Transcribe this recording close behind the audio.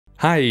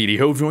Hi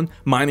ho everyone,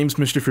 my name's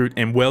Mr. Fruit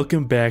and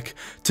welcome back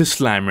to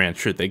Slime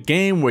Rancher, the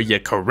game where you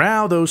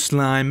corral those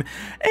slime,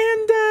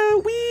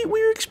 and we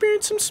were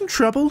experiencing some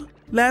trouble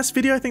last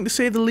video, I think, to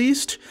say the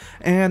least,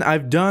 and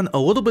I've done a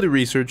little bit of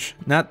research,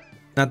 not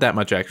that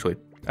much actually.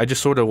 I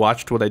just sort of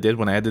watched what I did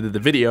when I edited the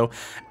video,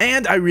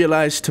 and I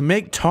realized to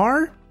make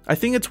tar, I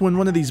think it's when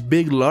one of these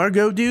big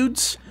Largo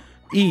dudes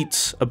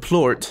eats a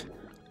plort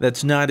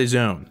that's not his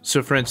own.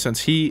 So for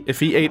instance, if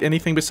he ate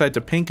anything besides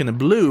a pink and a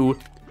blue,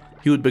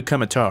 he would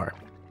become a tar.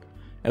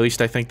 At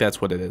least I think that's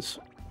what it is.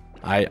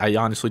 I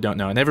honestly don't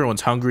know. And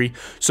everyone's hungry.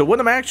 So what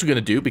I'm actually going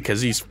to do,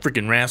 because these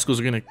freaking rascals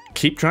are going to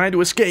keep trying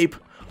to escape,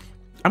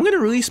 I'm going to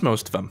release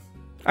most of them.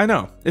 I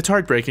know, it's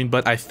heartbreaking,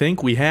 but I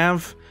think we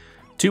have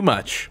too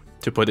much,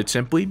 to put it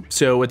simply.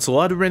 So it's a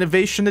lot of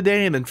renovation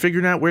today and then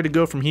figuring out where to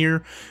go from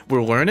here.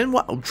 We're learning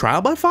what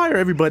trial by fire,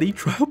 everybody.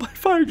 Trial by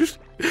fire. Just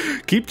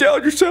keep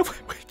telling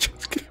yourself. Wait,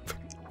 just keep.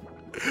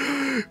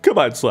 Come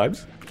on,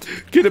 slimes.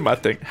 Get in my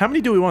thing. How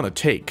many do we want to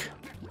take?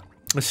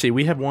 Let's see.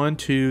 We have 1,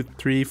 2,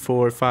 3,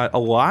 4, 5. A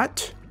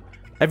lot?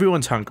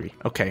 Everyone's hungry.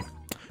 Okay.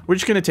 We're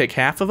just going to take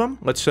half of them.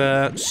 Let's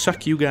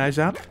suck you guys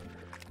up.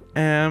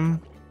 1,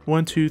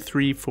 2,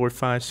 3, 4,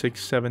 5,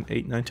 6, 7,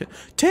 8, 9, 10.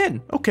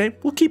 10! Okay,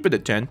 we'll keep it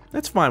at 10.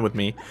 That's fine with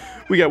me.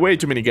 We got way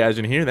too many guys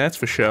in here, that's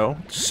for sure.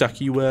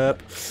 Suck you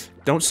up.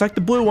 Don't suck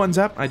the blue ones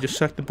up. I just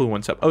sucked the blue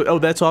ones up. Oh,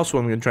 that's also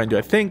what I'm going to try and do.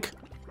 I think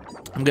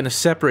I'm going to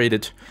separate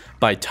it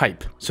by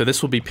type. So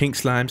this will be pink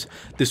slimes,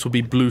 this will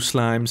be blue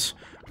slimes,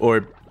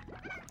 or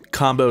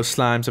combo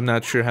slimes. I'm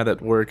not sure how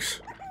that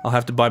works. I'll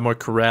have to buy more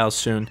corrals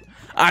soon.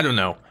 I don't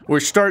know. We're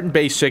starting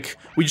basic.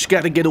 We just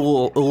got to get a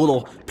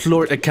little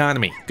plort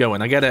economy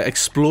going. I got to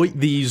exploit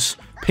these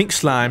pink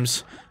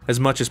slimes as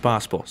much as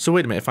possible. So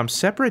wait a minute. If I'm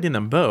separating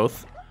them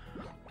both,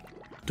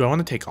 do I want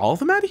to take all of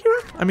them out of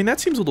here? I mean, that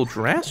seems a little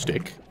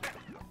drastic.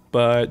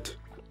 But,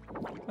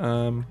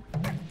 Oh,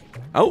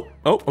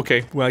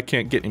 okay. Well, I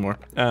can't get any more.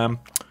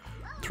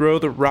 Throw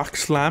the rock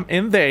slime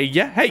in there.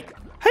 Yeah, hey!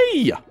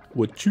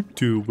 What you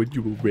do when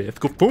you a wrath?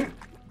 Go boom!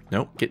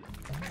 No, get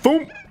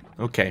boom!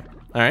 Okay,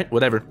 alright,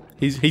 whatever.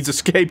 He's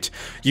escaped.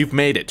 You've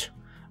made it,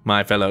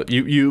 my fellow.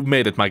 You've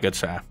made it, my good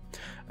sir.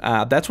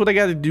 That's what I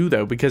gotta do,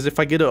 though, because if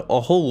I get a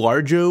whole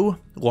Largo,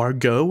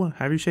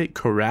 how do you say it?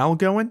 Corral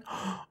going?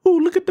 Oh,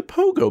 look at the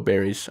pogo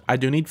berries. I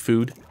do need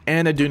food,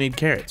 and I do need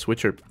carrots,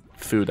 which are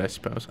food, I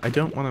suppose. I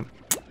don't want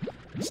to...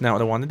 It's not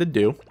what I wanted to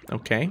do.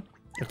 Okay.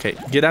 Okay,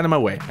 get out of my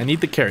way. I need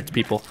the carrots,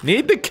 people.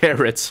 Need the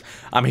carrots.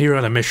 I'm here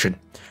on a mission.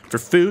 For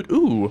food.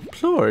 Ooh,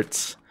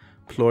 plorts.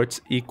 Plorts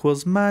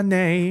equals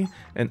money.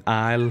 And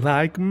I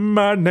like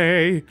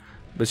money.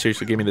 But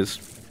seriously, give me this.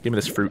 Give me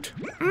this fruit.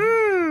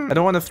 I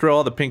don't want to throw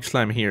all the pink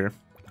slime here.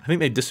 I think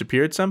they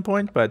disappear at some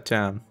point, but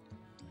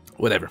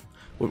whatever.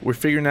 We're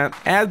figuring out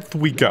as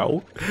we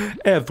go.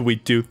 As we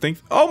do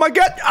things. Oh my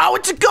god! Oh,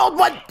 it's a gold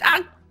one!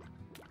 Ah,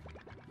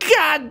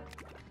 god!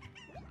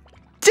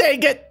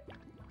 Dang it!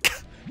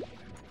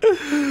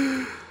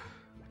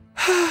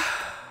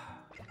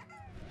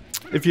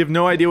 If you have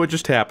no idea what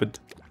just happened,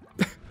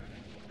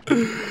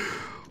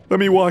 let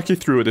me walk you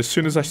through it as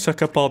soon as I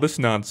suck up all this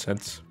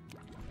nonsense.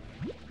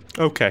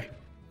 Okay,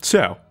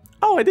 so...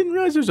 Oh, I didn't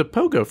realize there's a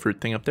pogo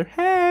fruit thing up there.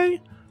 Hey!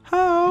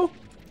 Ho!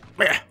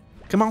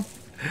 Come on.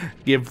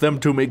 Give them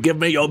to me. Give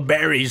me your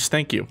berries.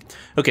 Thank you.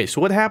 Okay, so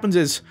what happens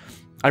is...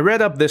 I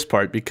read up this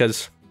part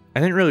because I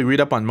didn't really read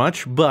up on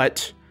much,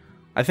 but...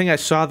 I think I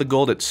saw the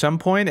gold at some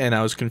point and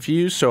I was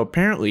confused, so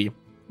apparently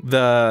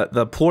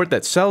the plort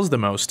that sells the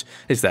most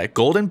is that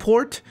golden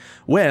plort.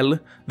 Well,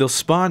 they'll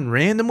spawn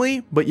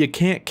randomly, but you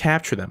can't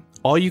capture them.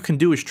 All you can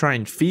do is try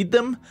and feed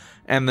them,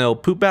 and they'll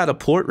poop out a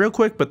plort real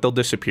quick, but they'll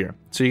disappear.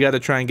 So you gotta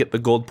try and get the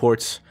gold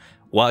plorts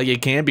while you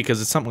can,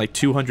 because it's something like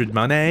 200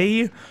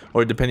 money,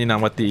 or depending on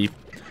what the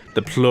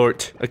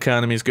plort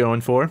economy is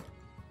going for.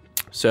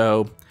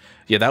 So,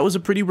 yeah, that was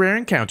a pretty rare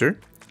encounter,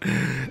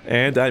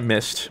 and I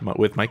missed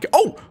with my...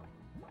 Oh!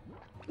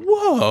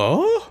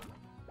 Whoa!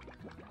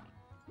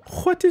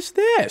 What is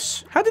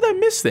this? How did I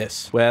miss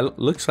this? Well,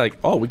 looks like...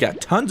 Oh, we got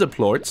tons of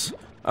plorts.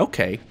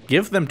 Okay,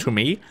 give them to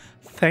me.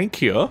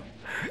 Thank you.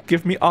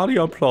 Give me all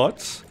your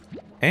plorts.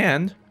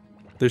 And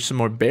there's some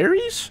more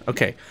berries?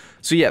 Okay,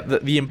 so yeah,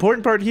 the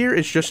important part here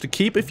is just to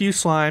keep a few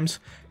slimes,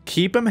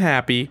 keep them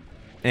happy,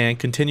 and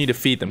continue to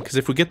feed them. Because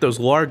if we get those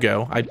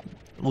Largo... I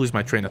lose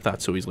my train of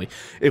thought so easily.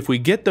 If we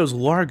get those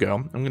Largo...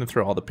 I'm going to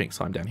throw all the pink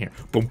slime down here.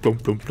 Boom, boom,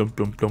 boom, boom,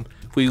 boom, boom.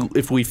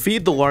 If we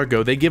feed the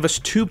Largo, they give us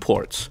 2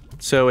 plorts.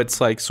 So it's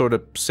like sort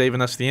of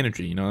saving us the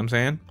energy, you know what I'm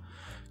saying?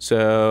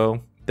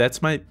 So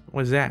that's my...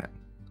 What is that?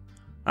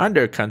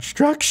 Under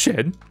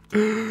construction?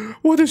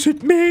 What does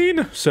it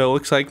mean? So it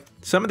looks like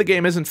some of the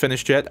game isn't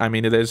finished yet. I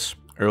mean, it is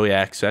early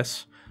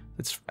access.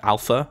 It's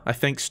alpha, I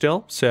think,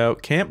 still. So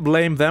can't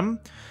blame them.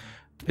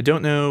 I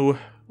don't know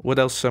what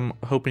else I'm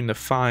hoping to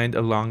find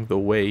along the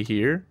way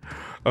here.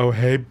 Oh,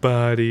 hey,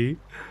 buddy.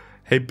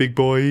 Hey, big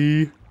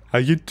boy. How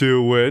you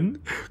doing?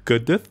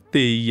 Good to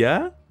see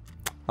ya.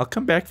 I'll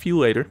come back for you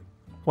later.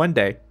 One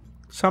day.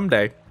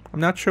 Someday. I'm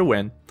not sure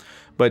when.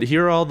 But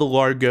here are all the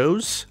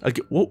Largos.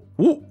 Okay. Whoa,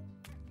 whoa.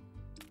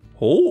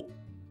 Oh.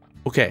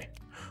 Okay.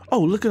 Oh,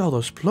 look at all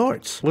those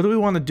plorts. What do we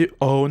want to do?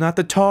 Oh, not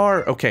the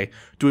tar. Okay.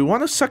 Do we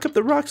want to suck up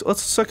the rocks?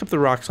 Let's suck up the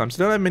rock slimes.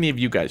 I don't have many of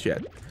you guys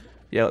yet.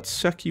 Yeah, let's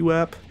suck you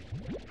up.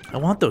 I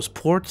want those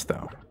plorts,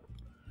 though.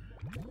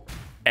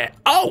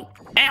 Oh!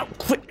 Ow!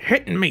 Quit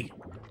hitting me!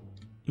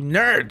 You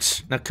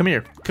nerds! Now, come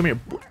here. Come here.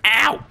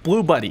 Ow!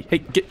 Blue buddy. Hey,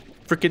 get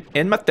freaking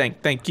in my thing.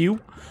 Thank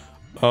you.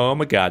 Oh,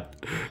 my God.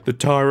 The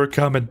tar are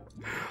coming.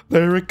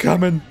 They're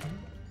coming.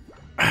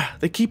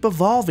 They keep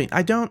evolving.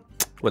 I don't...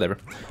 Whatever.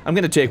 I'm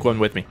gonna take one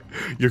with me.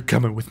 You're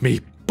coming with me,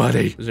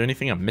 buddy. Is there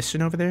anything I'm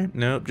missing over there?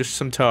 Nope, just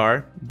some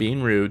tar.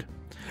 Being rude.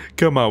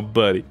 Come on,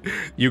 buddy.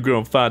 You're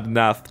gonna find a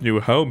nice new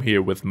home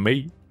here with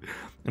me.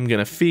 I'm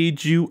gonna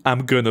feed you.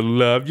 I'm gonna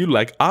love you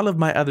like all of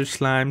my other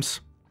slimes.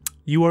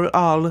 You are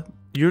all...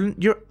 You're...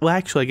 Well,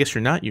 actually, I guess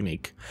you're not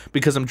unique.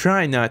 Because I'm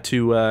trying not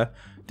to,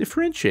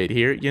 differentiate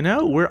here. You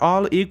know, we're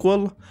all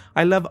equal.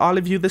 I love all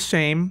of you the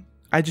same.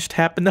 I just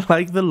happen to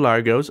like the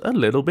Largos a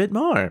little bit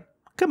more.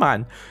 Come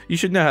on, you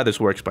should know how this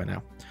works by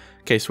now.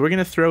 Okay, so we're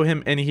gonna throw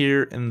him in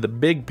here in the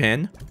big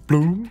pen.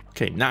 Boom.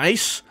 Okay,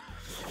 nice.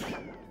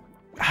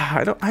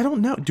 I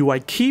don't know. Do I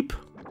keep?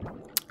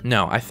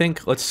 No, I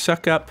think let's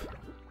suck up.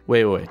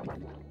 Wait.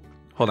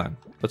 Hold on.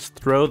 Let's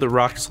throw the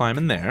rock slime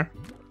in there.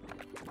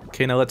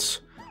 Okay, now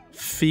let's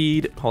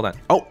feed. Hold on.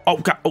 Oh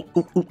God. Oh,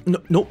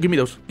 no, give me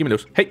those. Give me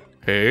those.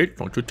 Hey,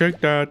 don't you take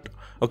that.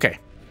 Okay.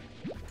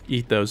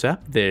 Eat those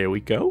up. There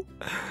we go.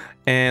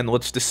 And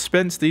let's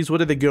dispense these.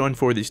 What are they going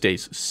for these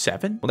days?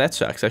 7? Well, that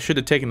sucks. I should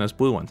have taken those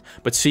blue ones.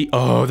 But see,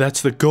 oh,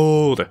 that's the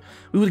gold.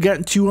 We would have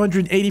gotten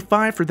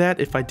 285 for that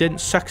if I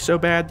didn't suck so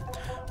bad.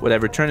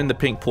 Whatever, turn in the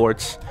pink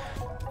plorts.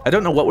 I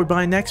don't know what we're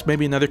buying next.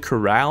 Maybe another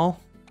corral.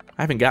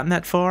 I haven't gotten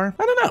that far.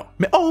 I don't know.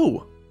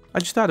 Oh, I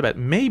just thought about it.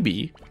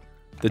 Maybe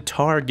the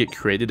tar get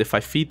created if I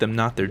feed them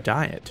not their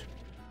diet.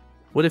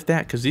 What if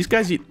that? Because these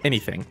guys eat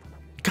anything.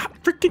 God,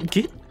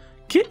 freaking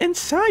get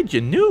inside,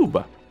 you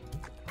noob.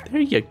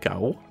 There you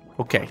go.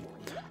 Okay,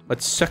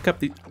 let's suck up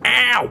the...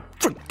 Ow!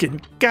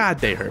 Freaking God,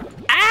 they hurt.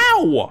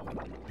 Ow!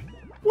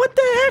 What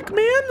the heck,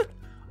 man?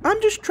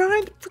 I'm just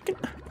trying to freaking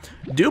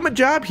do my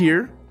job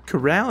here.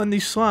 Corralling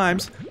these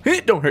slimes.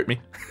 Hey, don't hurt me.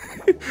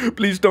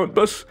 Please don't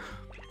bust.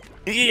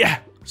 Yeah.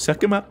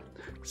 Suck him up.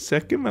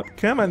 Suck him up.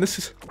 Come on, this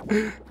is...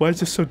 Why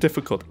is this so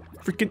difficult?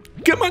 Freaking...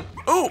 Come on.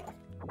 Oh!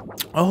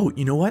 Oh,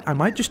 you know what? I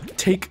might just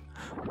take...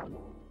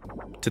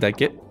 Did I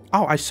get...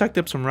 Oh, I sucked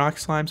up some rock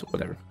slimes.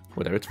 Whatever,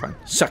 it's fine.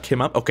 Suck him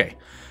up. Okay.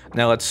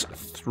 Now let's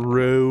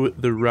throw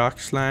the rock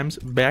slimes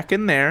back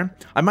in there.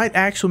 I might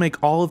actually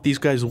make all of these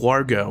guys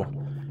Largo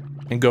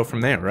and go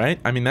from there, right?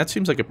 I mean, that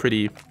seems like a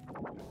pretty...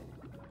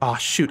 Oh,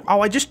 shoot.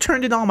 Oh, I just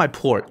turned in all my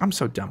plort. I'm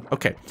so dumb.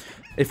 Okay.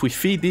 If we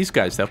feed these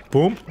guys, though,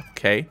 boom.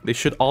 Okay. They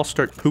should all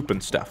start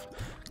pooping stuff.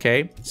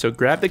 Okay. So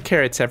grab the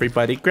carrots,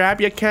 everybody.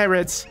 Grab your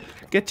carrots.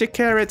 Get your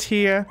carrots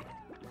here.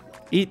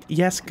 Eat.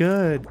 Yes,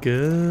 good.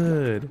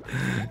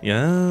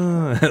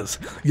 Yes.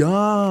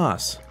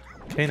 Yes.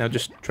 Okay, now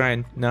just try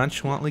and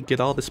nonchalantly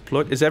get all this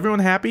plort. Is everyone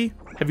happy?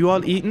 Have you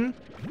all eaten?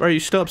 Or are you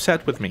still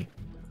upset with me?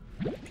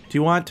 Do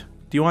you want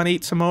to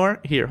eat some more?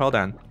 Here, hold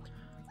on.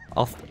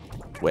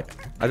 Wait.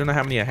 I don't know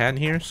how many I had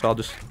in here, so I'll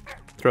just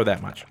throw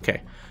that much.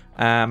 Okay.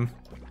 I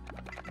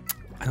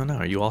don't know.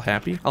 Are you all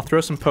happy? I'll throw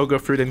some pogo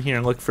fruit in here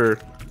and look for...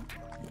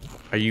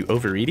 Are you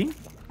overeating?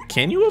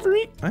 Can you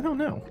overeat? I don't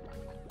know.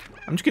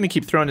 I'm just going to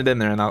keep throwing it in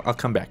there and I'll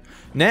come back.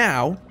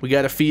 Now, we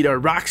got to feed our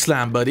rock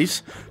slime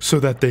buddies so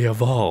that they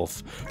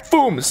evolve.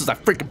 Boom! This is a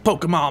freaking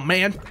Pokemon,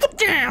 man.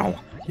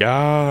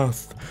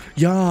 Yes.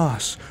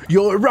 Yes.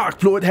 Your rock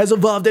plort has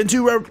evolved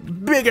into a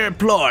bigger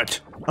plort.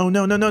 Oh,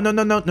 no.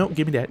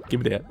 Give me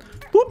that.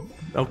 Whoop.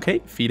 Okay,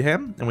 feed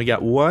him. And we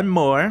got one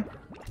more.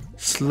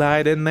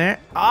 Slide in there.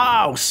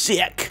 Oh,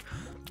 sick.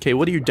 Okay,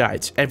 what are your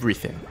diets?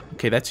 Everything.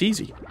 Okay, that's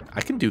easy.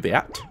 I can do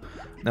that.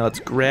 Now let's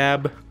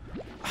grab...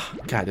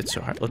 God, it's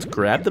so hard. Let's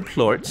grab the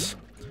plorts.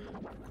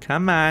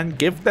 Come on,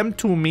 give them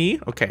to me.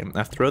 Okay,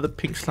 now throw the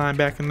pink slime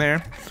back in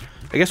there.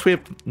 I guess we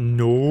have...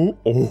 No.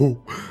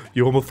 Oh,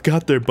 you almost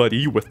got there, buddy.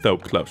 You were so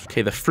close.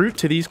 Okay, the fruit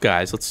to these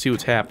guys. Let's see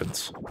what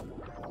happens.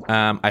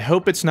 I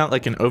hope it's not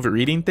like an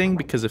overeating thing,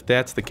 because if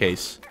that's the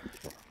case,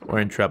 we're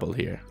in trouble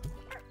here.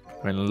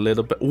 We're in a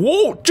little bit...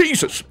 Whoa,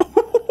 Jesus!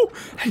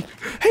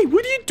 Hey,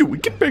 what are you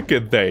doing? Get back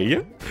in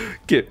there.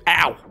 Get...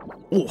 Ow!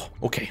 Oh,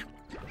 okay.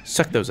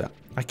 Suck those up.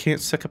 I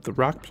can't suck up the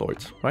rock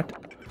plorts. What?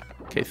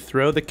 Okay,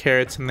 throw the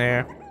carrots in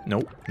there.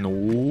 Nope.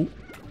 No.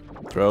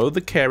 Throw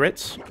the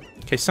carrots.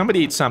 Okay,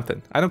 somebody eat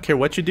something. I don't care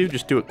what you do,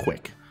 just do it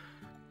quick.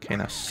 Okay,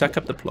 now suck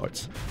up the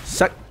plorts.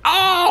 Suck.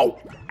 Oh!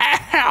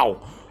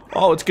 Ow!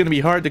 Oh, it's gonna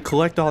be hard to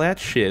collect all that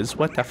shiz.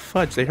 What the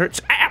fudge? They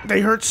hurt. Ah,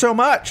 they hurt so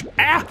much.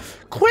 Ah!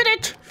 Quit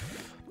it!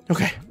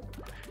 Okay.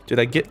 Did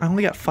I get... I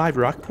only got 5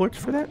 rock plorts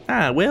for that?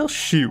 Ah, well,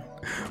 shoot.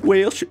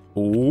 Well, shoot.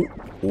 Oh,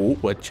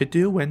 what you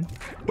doing?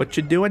 What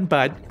you doing,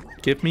 bud?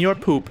 Give me your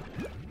poop.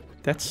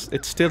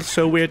 It's still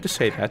so weird to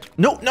say that.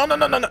 No.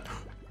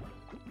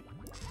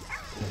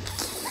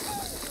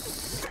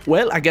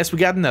 Well, I guess we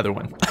got another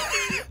one.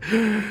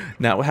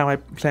 Not how I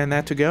planned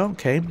that to go.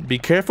 Okay, be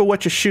careful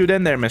what you shoot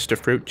in there, Mr.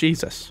 Fruit.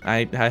 Jesus,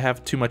 I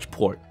have too much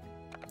plort.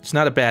 It's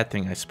not a bad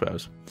thing, I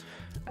suppose.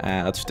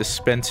 Let's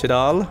dispense it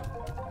all.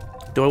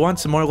 Do I want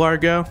some more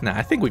Largo? Nah,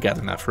 I think we got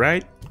enough,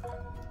 right?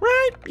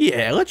 Right?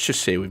 Yeah, let's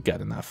just say we've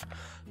got enough.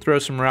 Throw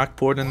some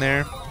Rockport in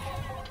there.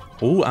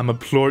 Oh, I'm a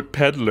plort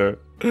peddler.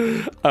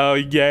 Oh,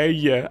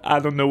 yeah. I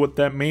don't know what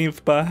that means,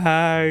 but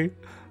hi.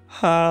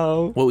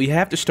 How? What we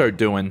have to start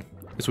doing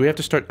is we have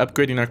to start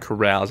upgrading our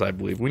corrals, I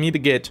believe. We need to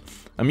get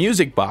a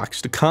music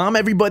box to calm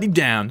everybody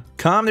down,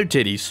 calm their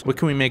titties. What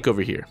can we make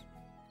over here?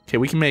 Okay,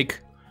 we can make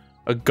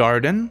a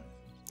garden.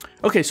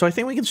 Okay, so I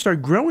think we can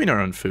start growing our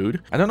own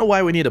food. I don't know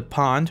why we need a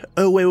pond.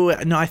 Oh,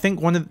 wait. No, I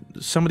think one of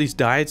somebody's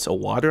diet's a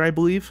water, I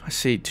believe. I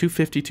see,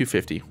 250,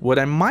 250. What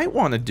I might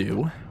want to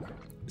do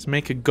is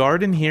make a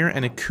garden here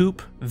and a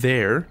coop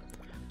there.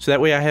 So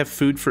that way I have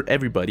food for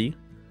everybody.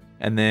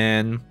 And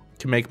then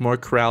to make more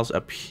corrals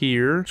up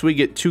here. So we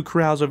get 2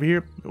 corrals over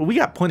here. We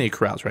got plenty of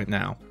corrals right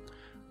now.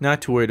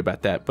 Not too worried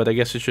about that, but I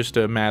guess it's just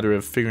a matter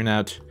of figuring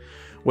out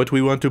what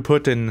we want to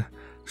put in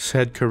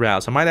said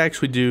corrals. I might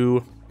actually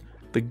do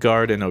the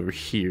garden over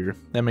here.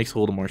 That makes a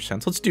little more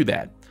sense. Let's do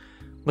that.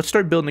 Let's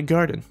start building a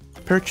garden.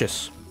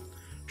 Purchase.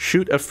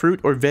 Shoot a fruit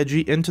or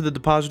veggie into the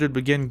depositor to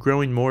begin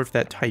growing more of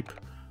that type.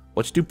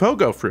 Let's do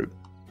pogo fruit.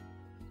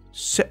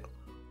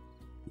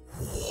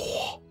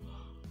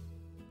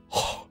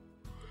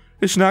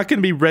 It's not going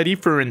to be ready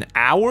for an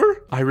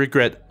hour? I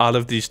regret all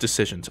of these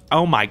decisions.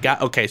 Oh my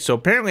god. Okay, so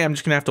apparently I'm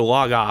just going to have to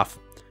log off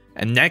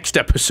and next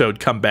episode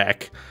come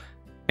back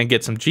and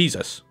get some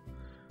Jesus.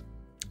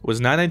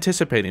 Was not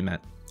anticipating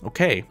that.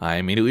 Okay, I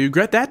immediately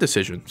regret that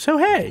decision. So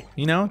hey,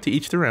 you know, to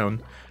each their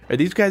own. Are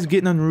these guys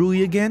getting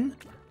unruly again?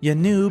 Ya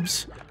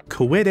noobs,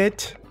 quit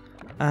it.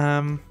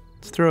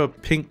 Let's throw a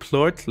pink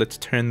plort. Let's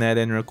turn that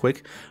in real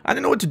quick. I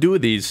don't know what to do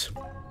with these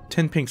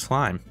 10 pink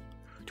slime.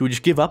 Do we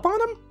just give up on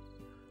them?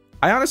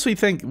 I honestly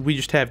think we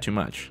just have too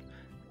much.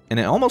 And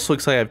it almost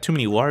looks like I have too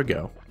many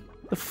Largo.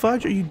 The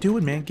fudge are you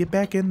doing, man? Get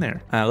back in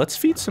there. Let's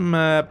feed some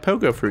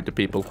pogo fruit to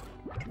people.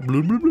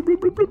 Bloop, bloop, bloop, bloop,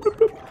 bloop, bloop,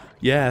 bloop.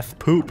 Yes,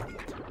 poop.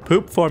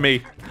 Poop for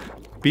me.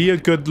 Be a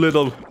good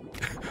little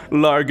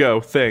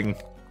Largo thing.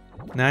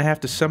 Now I have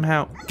to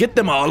somehow get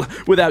them all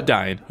without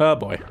dying. Oh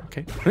boy.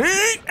 Okay.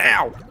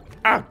 Ow!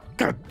 Oh,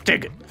 god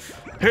dang it.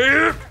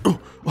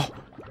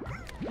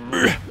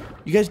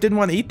 You guys didn't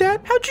want to eat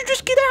that? How'd you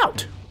just get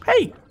out?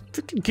 Hey,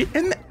 freaking get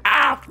in there.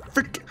 Ah,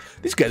 freaking.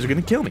 These guys are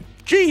gonna kill me.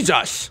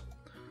 Jesus!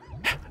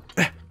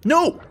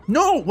 No!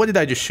 No! What did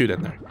I just shoot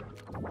in there?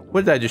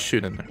 What did I just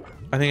shoot in there?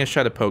 I think I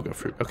shot a pogo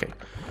fruit. Okay.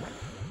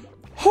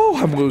 Oh,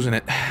 I'm losing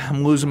it.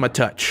 I'm losing my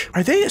touch.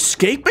 Are they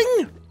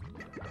escaping?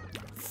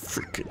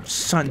 Freaking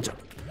sons of...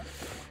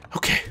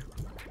 Okay.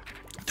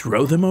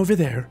 Throw them over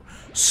there.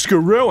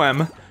 Screw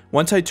them.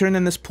 Once I turn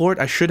in this plort,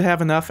 I should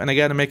have enough, and I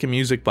gotta make a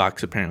music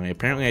box, apparently.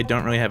 Apparently, I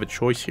don't really have a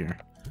choice here.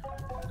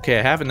 Okay,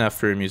 I have enough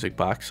for a music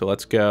box, so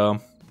let's go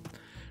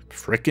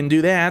frickin'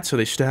 do that so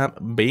they stop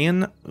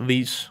being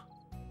these...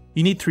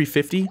 You need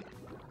 350?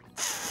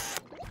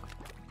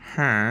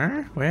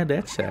 Huh? Well,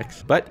 that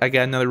sucks. But I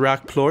got another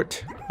rock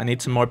plort. I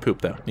need some more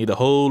poop, though. Need a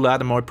whole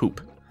lot of more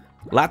poop.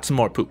 Lots of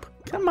more poop.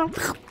 Come on.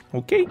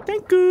 Okay,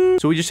 thank you.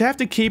 So we just have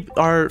to keep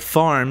our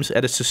farms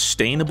at a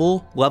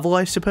sustainable level,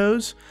 I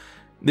suppose.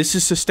 This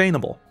is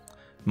sustainable.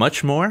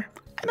 Much more?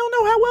 I don't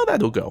know how well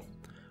that'll go.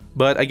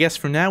 But I guess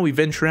for now, we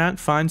venture out,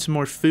 find some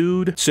more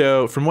food.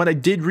 So, from what I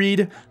did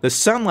read, the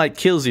sunlight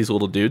kills these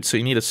little dudes, so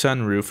you need a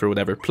sunroof or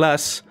whatever.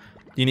 Plus,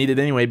 you need it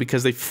anyway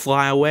because they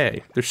fly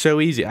away. They're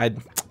so easy. Oh,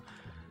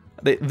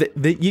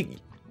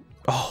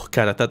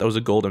 God, I thought that was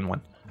a golden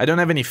one. I don't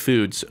have any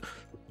food, so...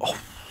 Oh,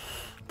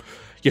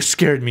 you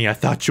scared me. I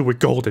thought you were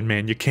golden,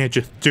 man. You can't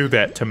just do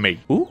that to me.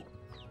 Ooh,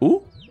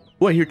 ooh.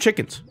 Oh, I hear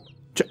chickens.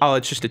 Oh,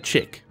 it's just a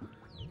chick.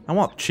 I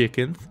want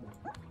chickens.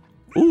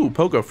 Ooh,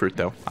 pogo fruit,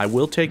 though. I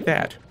will take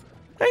that.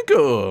 Thank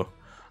you.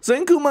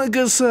 Thank you, my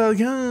good sir.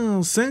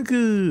 Yeah, thank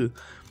you.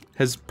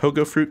 Has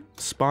pogo fruit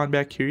spawned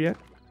back here yet?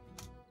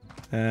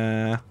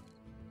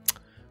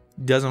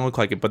 Doesn't look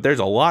like it, but there's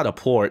a lot of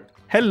plort.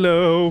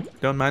 Hello.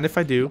 Don't mind if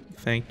I do.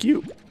 Thank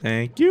you.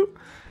 Thank you.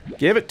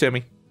 Give it to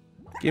me.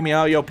 Give me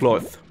all your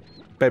plorts.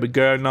 Baby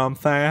girl, know I'm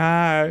saying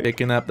hi.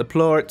 Picking up the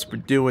plorts. We're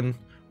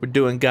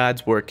doing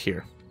God's work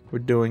here. We're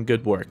doing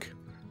good work.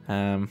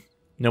 No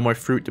more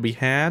fruit to be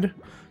had.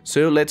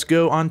 So let's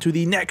go on to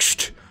the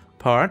next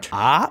part.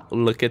 Ah,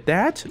 look at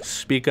that.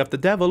 Speak of the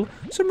devil.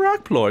 Some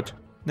rock plort.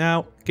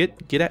 Now, get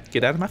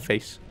out of my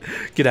face.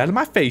 Get out of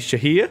my face, you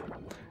hear?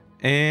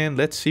 And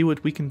let's see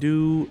what we can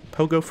do.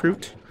 Pogo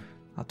fruit.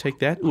 I'll take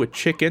that. Ooh, a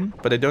chicken,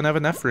 but I don't have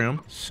enough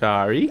room.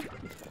 Sorry.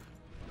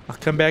 I'll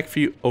come back for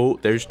you. Oh,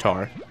 there's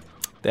tar.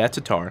 That's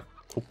a tar.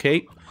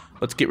 Okay,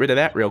 let's get rid of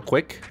that real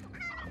quick.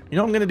 You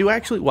know what I'm going to do,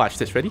 actually? Watch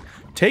this. Ready?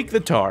 Take the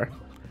tar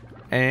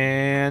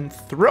and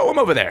throw him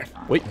over there.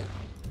 Wait.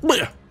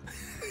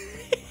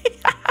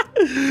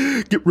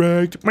 Get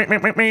wrecked.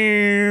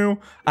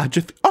 I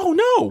just... Oh,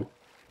 no.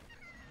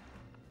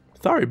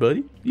 Sorry,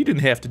 buddy. You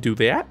didn't have to do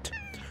that.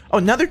 Oh,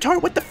 another tar?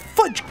 What the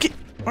fudge? Get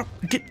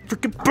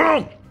freaking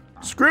boom.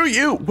 Screw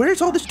you.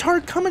 Where's all this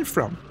tar coming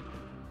from?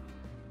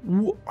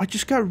 I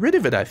just got rid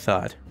of it, I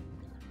thought.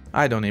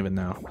 I don't even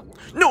know.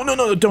 No, no,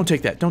 no, no, don't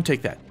take that. Don't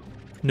take that.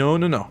 No,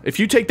 no, no. If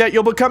you take that,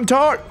 you'll become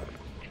tar.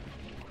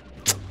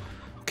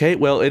 Okay,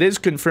 well, it is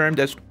confirmed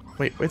as...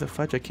 Wait, where the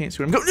fudge? I can't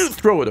see where I'm going.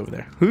 Throw it over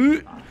there.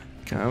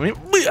 Come in.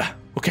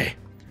 Okay.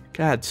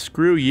 God,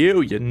 screw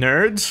you, you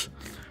nerds.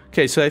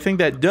 Okay, so I think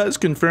that does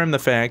confirm the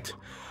fact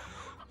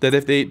that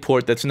if they eat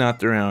port that's not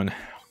their own,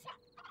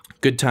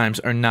 good times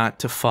are not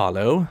to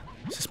follow.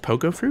 Is this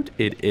pogo fruit?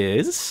 It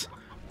is.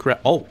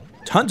 Oh,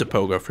 tons of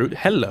pogo fruit.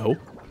 Hello.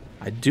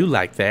 I do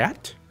like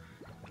that.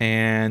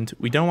 And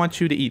we don't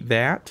want you to eat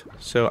that,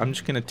 so I'm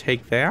just going to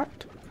take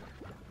that.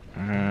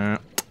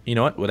 You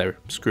know what? Whatever.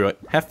 Screw it.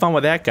 Have fun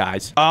with that,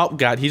 guys. Oh,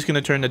 God, he's going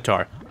to turn to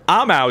tar.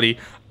 I'm outie.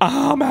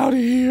 I'm out of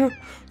here.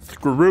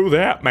 Screw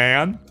that,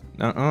 man.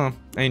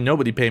 Ain't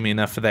nobody pay me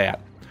enough for that.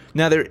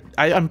 Now,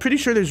 I'm pretty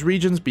sure there's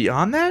regions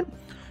beyond that,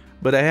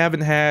 but I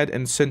haven't had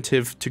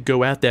incentive to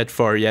go out that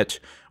far yet,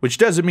 which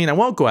doesn't mean I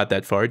won't go out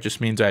that far. It just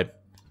means I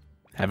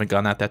haven't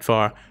gone out that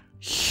far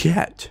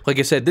yet. Like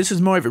I said, this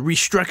is more of a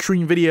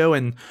restructuring video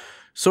and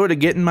sort of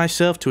getting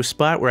myself to a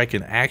spot where I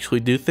can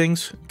actually do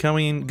things.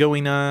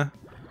 Going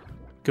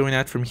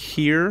out from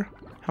here.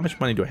 How much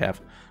money do I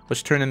have?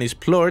 Let's turn in these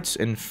plorts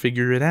and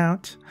figure it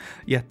out.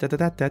 Yeah,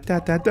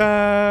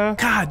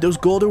 God, those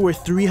gold are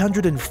worth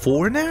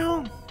 304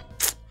 now?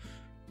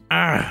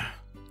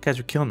 Guys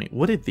are killing me.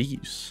 What are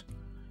these?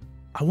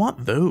 I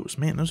want those.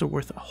 Man, those are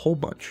worth a whole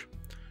bunch.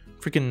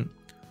 Freaking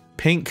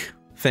pink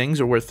things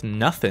are worth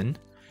nothing.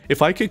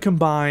 If I could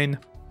combine...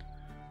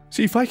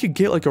 See, if I could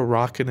get like a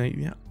rock and a...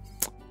 Yeah,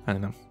 I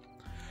don't know.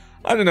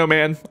 I don't know,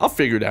 man. I'll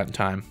figure it out in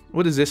time.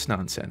 What is this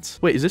nonsense?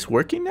 Wait, is this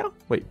working now?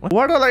 Wait, what?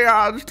 What are the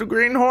odds the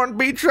greenhorn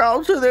beats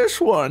out to this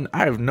one? I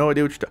have no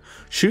idea what you're talking.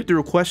 Shoot the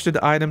requested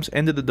items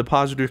into the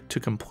depositor to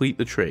complete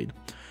the trade.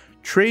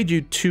 Trade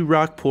you 2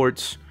 rock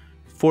ports,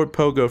 4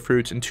 pogo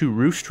fruits, and 2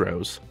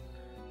 roostros,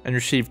 and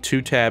receive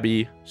 2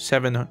 tabby,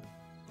 7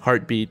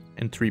 heartbeat,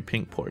 and 3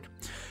 pink port.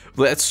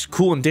 Well, that's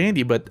cool and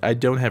dandy, but I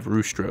don't have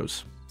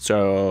roostros.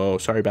 So,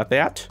 sorry about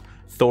that.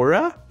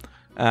 Thora,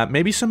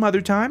 maybe some other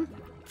time.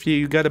 If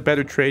you got a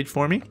better trade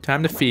for me.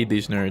 Time to feed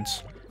these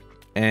nerds.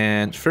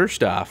 And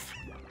first off,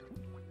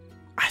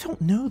 I don't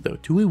know though.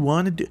 Do we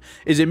want to do...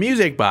 Is a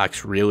music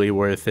box really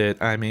worth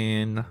it? I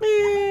mean,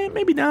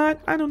 maybe not.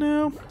 I don't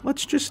know.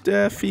 Let's just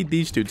feed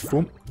these dudes.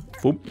 Foom,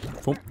 foom,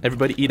 foom.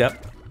 Everybody eat up.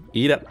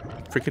 Eat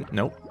up. Freaking,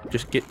 nope.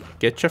 Just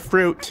get your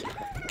fruit.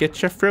 Get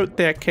your fruit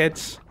there,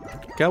 kids.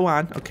 Go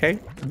on, okay.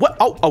 What?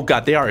 Oh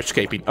God, they are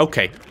escaping.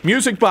 Okay,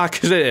 music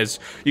box it is.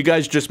 You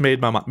guys just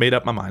made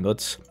up my mind.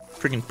 Let's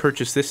freaking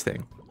purchase this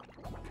thing.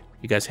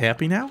 You guys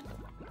happy now?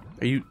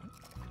 Are you...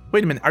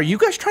 Wait a minute. Are you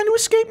guys trying to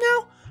escape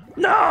now?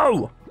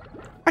 No!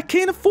 I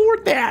can't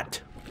afford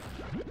that.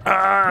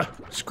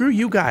 Screw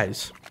you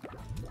guys.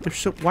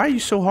 Why are you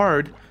so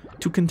hard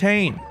to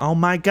contain? Oh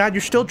my God,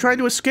 you're still trying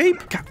to escape?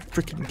 God,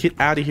 freaking get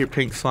out of here,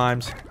 pink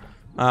slimes.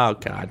 Oh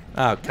God.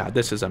 Oh God,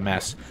 this is a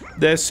mess.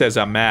 This is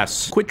a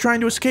mess. Quit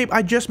trying to escape.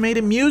 I just made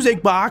a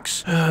music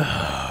box.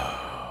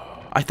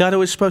 I thought it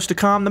was supposed to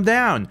calm them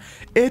down.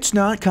 It's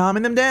not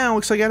calming them down.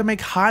 Looks like I gotta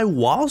make high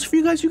walls for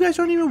you guys. You guys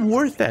aren't even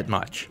worth that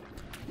much.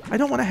 I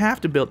don't want to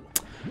have to build...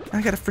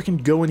 I gotta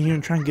freaking go in here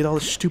and try and get all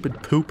this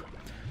stupid poop.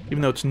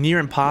 Even though it's near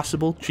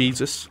impossible.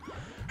 Jesus.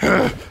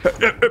 Ow!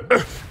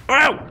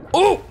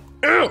 Oh!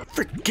 Ow!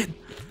 Freaking...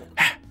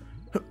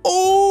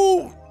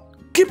 Oh!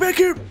 Get back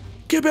here!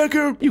 Get back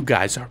here! You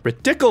guys are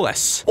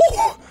ridiculous.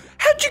 Oh!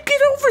 How'd you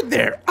get over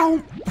there?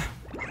 Oh!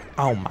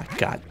 Oh my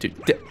God,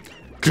 dude.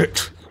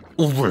 Get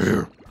over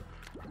here.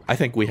 I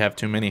think we have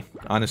too many,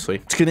 honestly.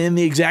 It's gonna end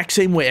the exact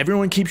same way.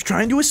 Everyone keeps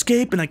trying to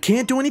escape and I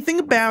can't do anything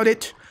about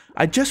it.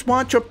 I just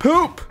want your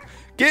poop.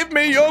 Give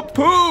me your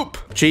poop.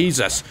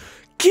 Jesus.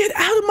 Get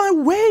out of my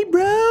way,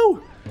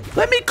 bro.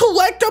 Let me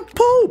collect a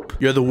poop.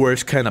 You're the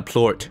worst kind of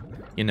plort.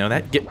 You know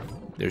that?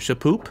 There's your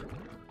poop.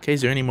 Okay,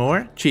 is there any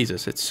more?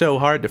 Jesus, it's so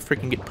hard to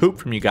freaking get poop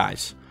from you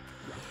guys.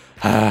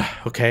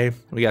 Okay,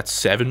 we got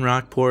 7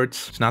 rock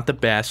ports. It's not the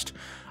best.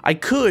 I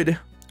could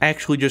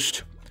actually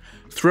just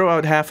throw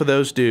out half of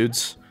those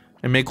dudes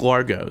and make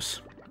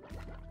Largos.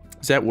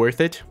 Is that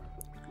worth it?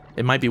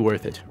 It might be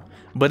worth it.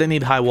 But I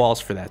need high walls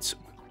for that. So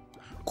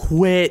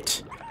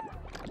quit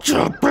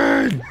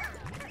jumping!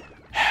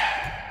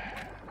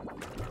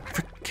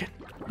 Freaking.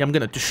 I'm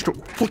gonna destroy.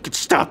 Freaking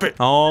stop it!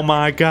 Oh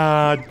my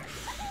God.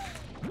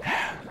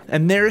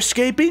 And they're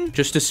escaping?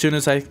 Just as soon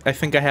as I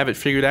think I have it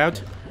figured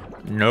out?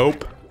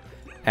 Nope.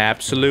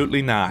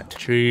 Absolutely not.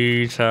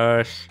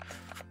 Jesus.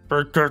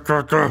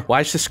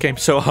 Why is this game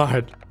so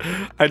hard?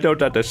 I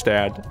don't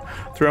understand.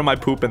 Throw my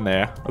poop in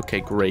there. Okay,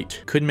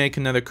 great. Could make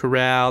another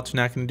corral. It's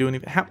not gonna do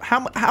anything.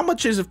 How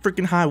much is a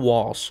freaking high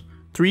walls?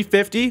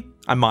 350?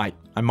 I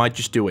might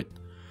just do it.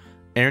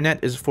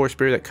 Airnet is a forest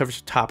barrier that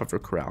covers the top of a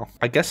corral.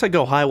 I guess I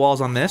go high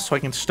walls on this so I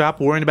can stop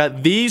worrying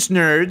about these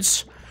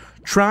nerds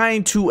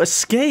trying to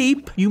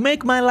escape. You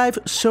make my life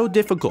so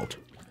difficult.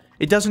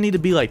 It doesn't need to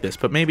be like this,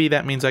 but maybe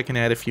that means I can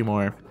add a few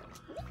more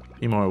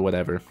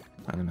whatever.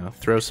 I don't know.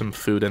 Throw some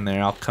food in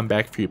there. I'll come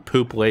back for your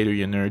poop later,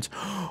 you nerds.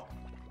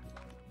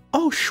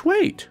 Oh,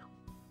 wait.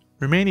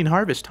 Remaining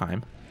harvest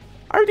time.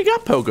 I already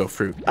got pogo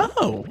fruit.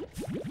 Oh.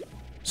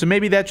 So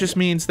maybe that just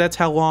means that's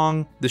how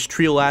long this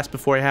tree will last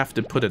before I have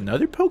to put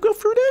another pogo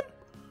fruit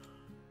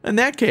in? In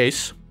that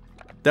case,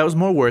 that was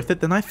more worth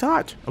it than I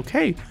thought.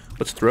 Okay,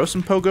 let's throw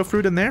some pogo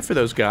fruit in there for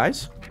those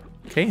guys.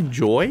 Okay,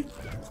 enjoy.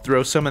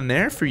 Throw some in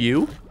there for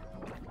you.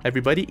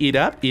 Everybody, eat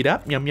up,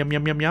 yum, yum,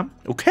 yum, yum, yum.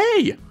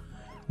 Okay,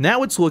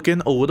 now it's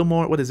looking a little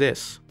more, what is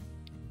this?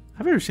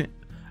 Have I ever seen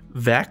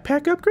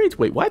backpack upgrades?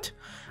 Wait, what?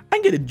 I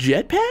can get a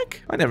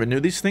jetpack? I never knew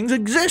these things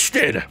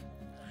existed.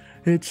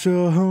 It's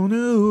a whole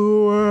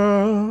new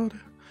world.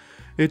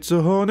 It's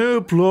a whole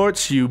new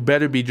plort. You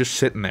better be just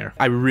sitting there.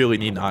 I really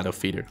need an auto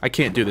feeder. I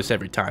can't do this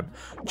every time.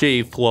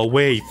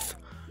 J-Thwawaith.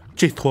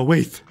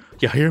 J-Thwawaith.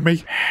 You hear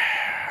me?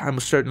 I'm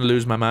starting to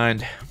lose my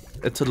mind.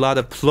 It's a lot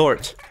of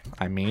plort.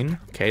 I mean,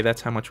 okay,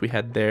 that's how much we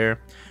had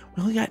there.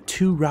 We only got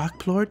 2 rock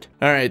plort.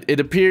 All right, it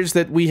appears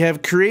that we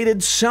have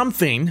created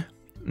something.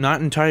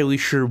 Not entirely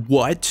sure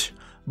what,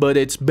 but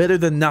it's better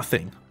than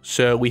nothing.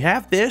 So we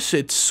have this.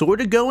 It's sort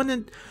of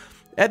going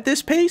at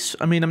this pace.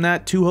 I mean, I'm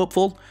not too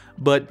hopeful,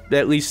 but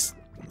at least...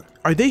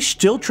 Are they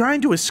still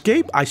trying to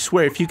escape? I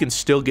swear, if you can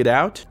still get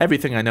out,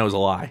 everything I know is a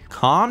lie.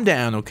 Calm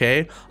down,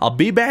 okay? I'll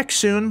be back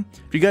soon.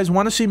 If you guys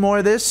want to see more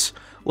of this,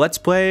 let's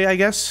play, I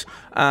guess.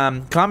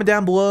 Comment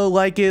down below,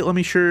 like it.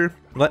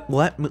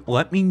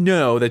 Let me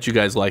know that you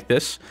guys like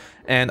this,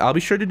 and I'll be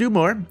sure to do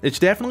more. It's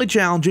definitely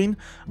challenging,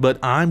 but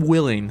I'm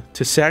willing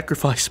to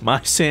sacrifice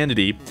my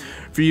sanity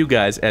for you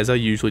guys, as I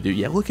usually do.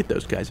 Yeah, look at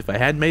those guys. If I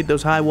hadn't made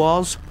those high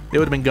walls, they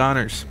would have been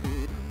goners.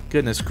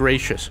 Goodness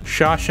gracious.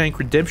 Shawshank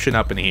Redemption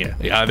up in here.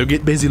 You either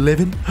get busy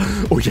living,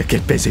 or you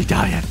get busy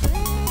dying.